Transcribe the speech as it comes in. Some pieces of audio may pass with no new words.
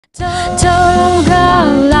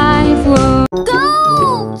Tocalifeworld.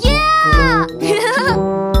 Go! Yeah!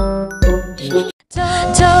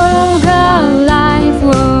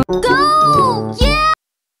 Tocalifeworld. Go! Yeah!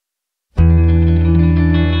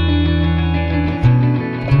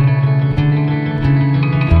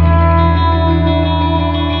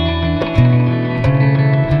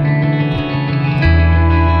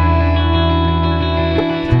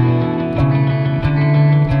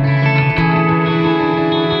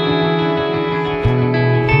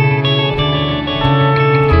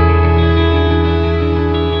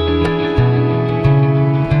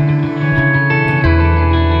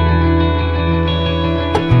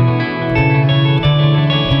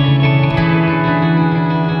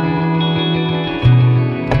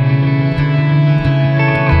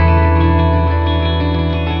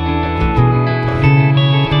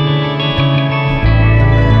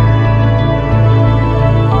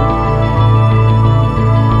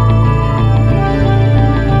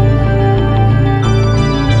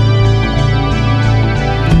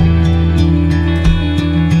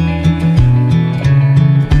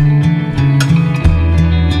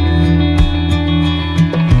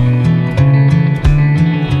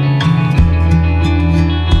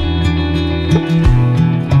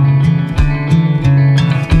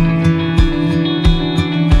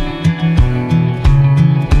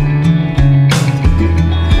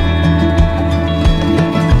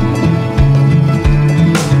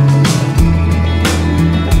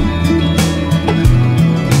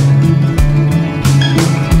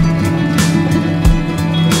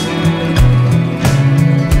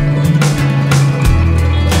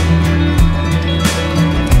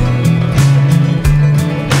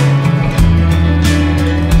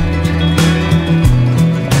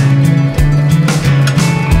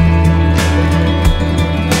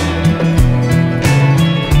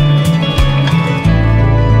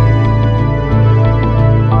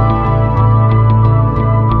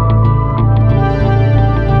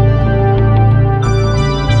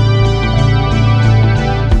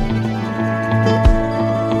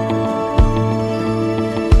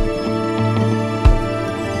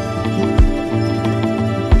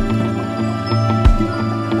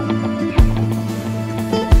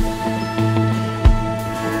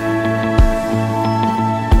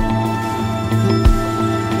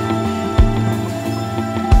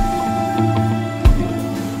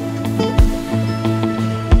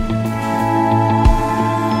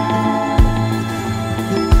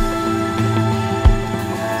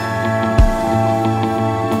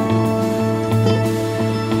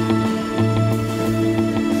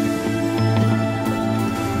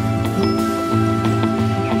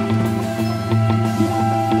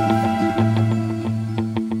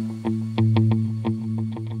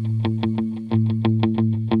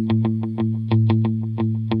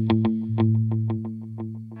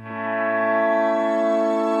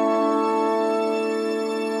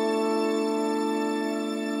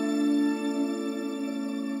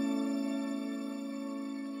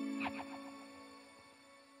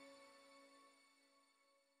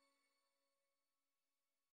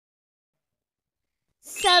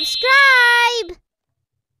 Subscribe!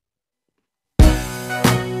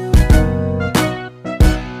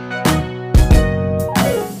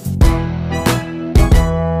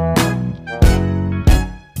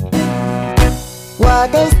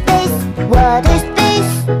 What is this? What is this?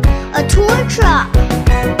 A toy truck.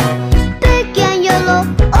 Big and yellow,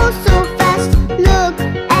 oh so fast. Look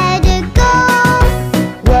at it go.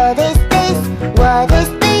 What is this? What is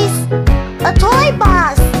this? A toy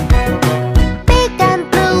bus. Big and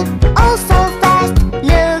blue, oh so fast.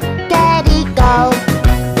 Look at it go.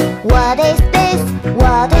 What is this?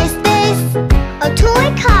 What is this? A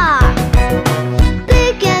toy car.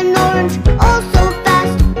 Big and orange, oh so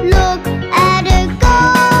fast. Look at it go.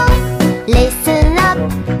 Listen up,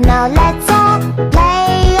 now let's all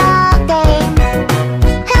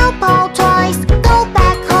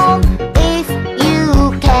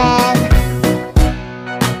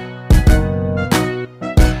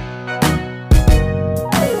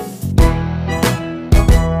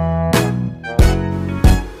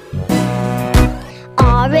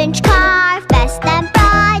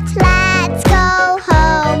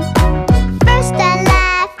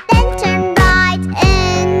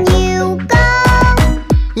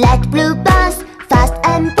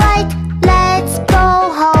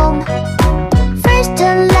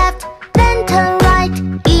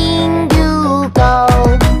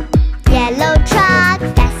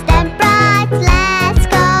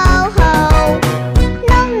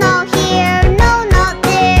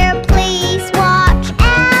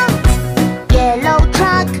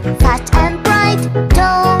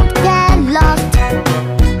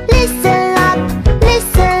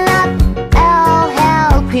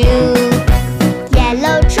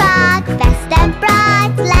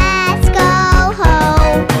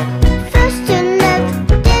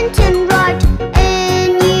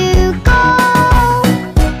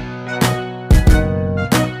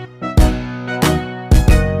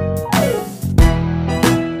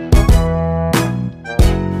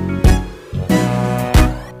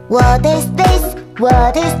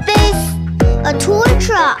What is this? A toy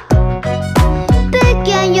truck. Big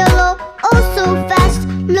and yellow, oh so fast.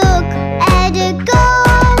 Look at it go.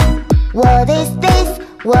 What is this?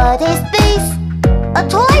 What is this? A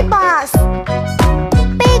toy bus.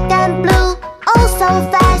 Big and blue, oh so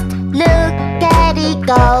fast. Look at it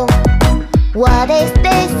go. What is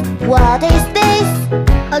this? What is this?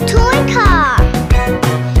 A toy car.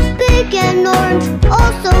 Big and orange,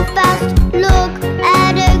 oh so fast. Look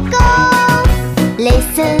at it go.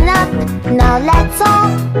 Listen up, now let's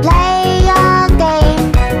all play a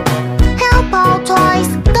game. Help all toys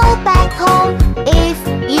go back home if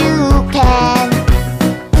you can.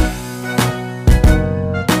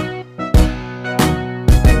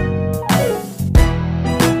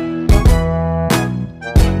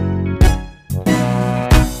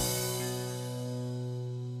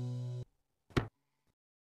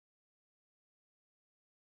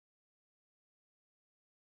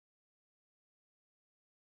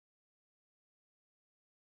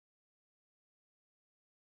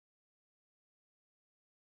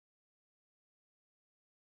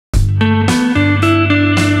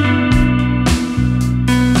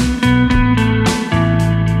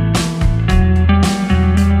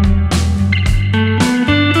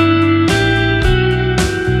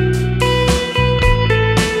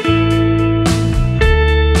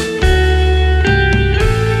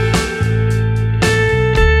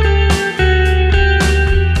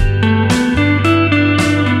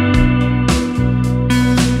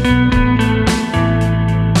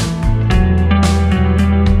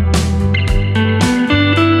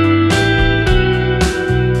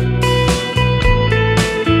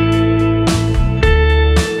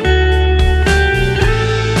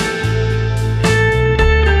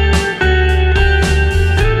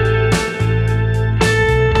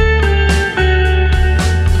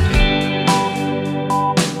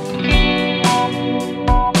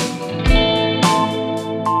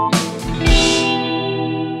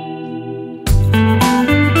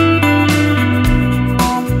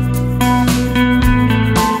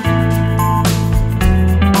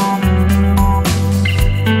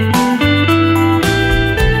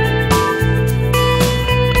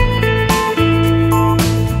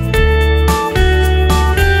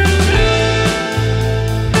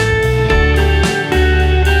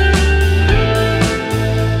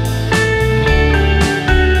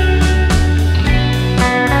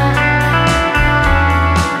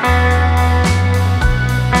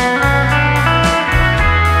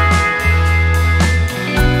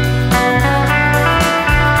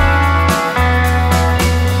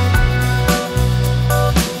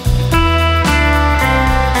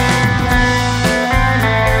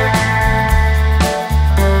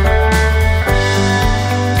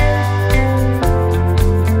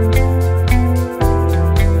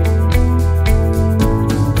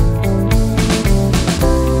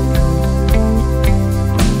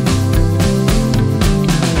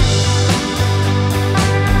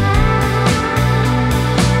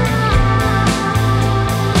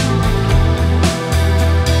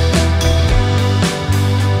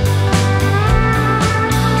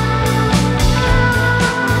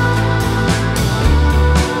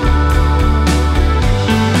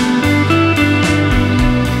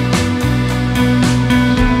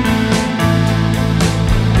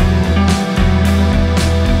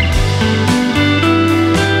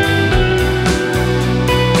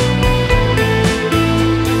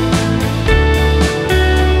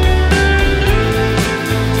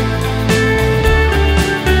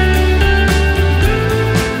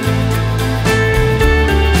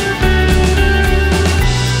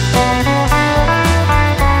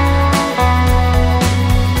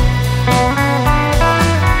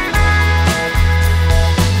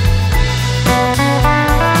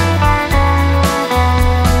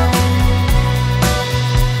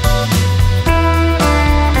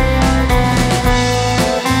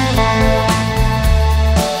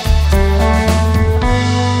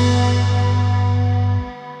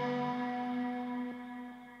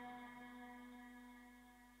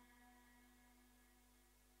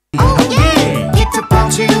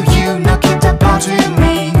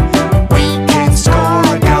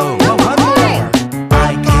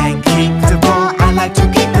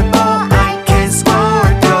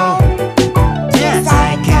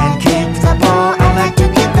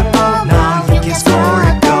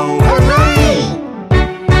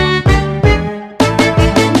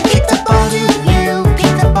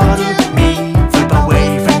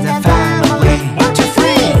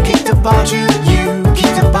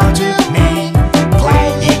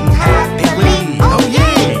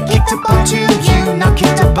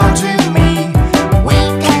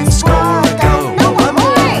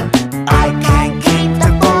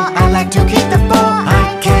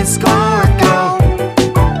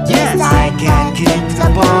 kick the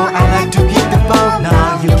ball